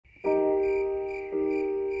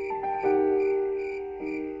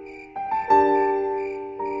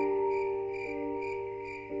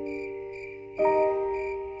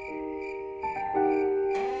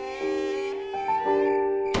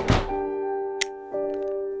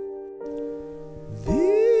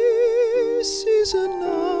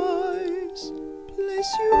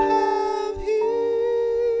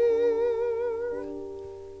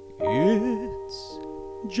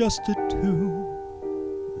just a tomb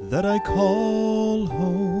that I call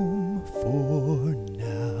home for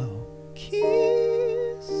now.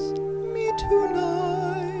 Kiss me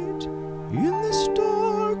tonight in this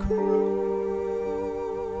dark room.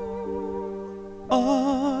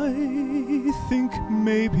 I think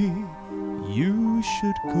maybe you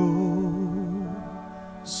should go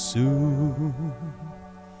soon,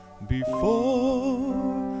 before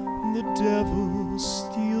the devil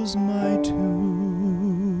steals my tune.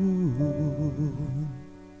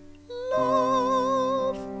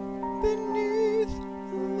 Love beneath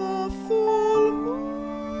the full moon.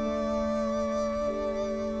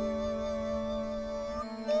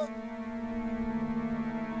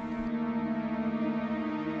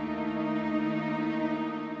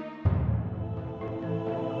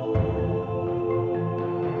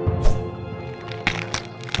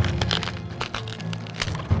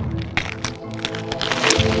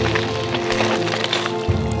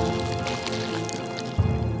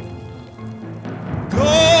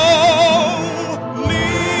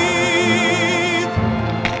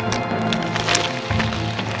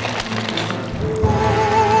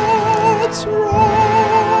 What's wrong?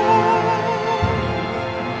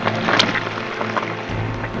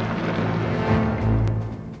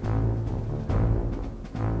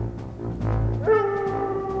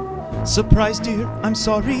 Surprise, dear, I'm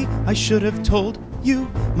sorry, I should have told you.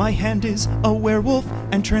 My hand is a werewolf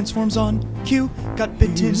and transforms on cue. Got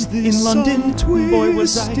bitten in London, boy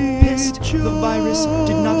was I pissed. The virus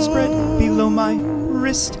did not spread below my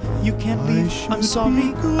wrist. You can't leave, I'm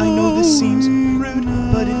sorry, I know this seems rude,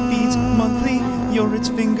 but it feeds monthly, you're its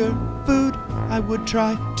finger food. I would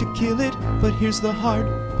try to kill it, but here's the hard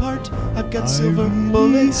part. I've got silver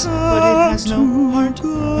bullets, but it has no heart.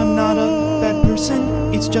 I'm not a bad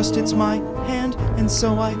person, it's just it's my hand, and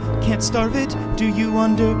so I can't starve it. Do you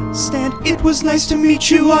understand? It was nice to meet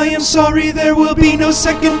you, I am sorry there will be no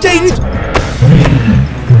second date.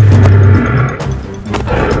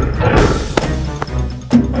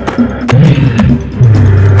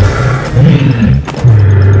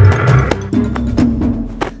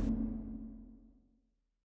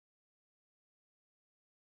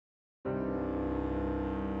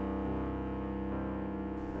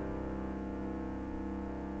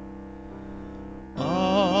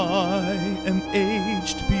 I am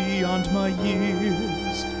aged beyond my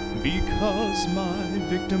years, because my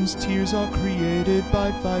victims' tears are created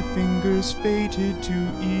by 5 fingers fated to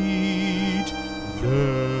eat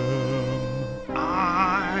them.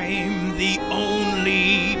 I'm the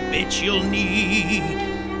only bitch you'll need.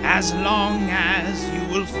 As long as you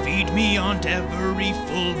will feed me on every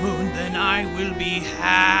full moon, then I will be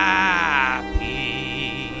happy.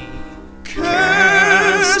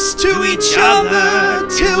 Curse to each other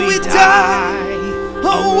till we die.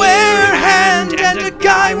 A werehand and a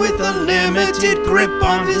guy with a limited grip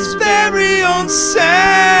on his very own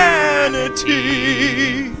sanity.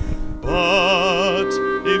 But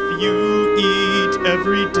if you eat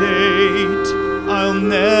every date, I'll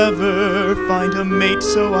never find a mate,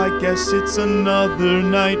 so I guess it's another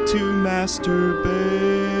night to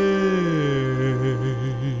masturbate.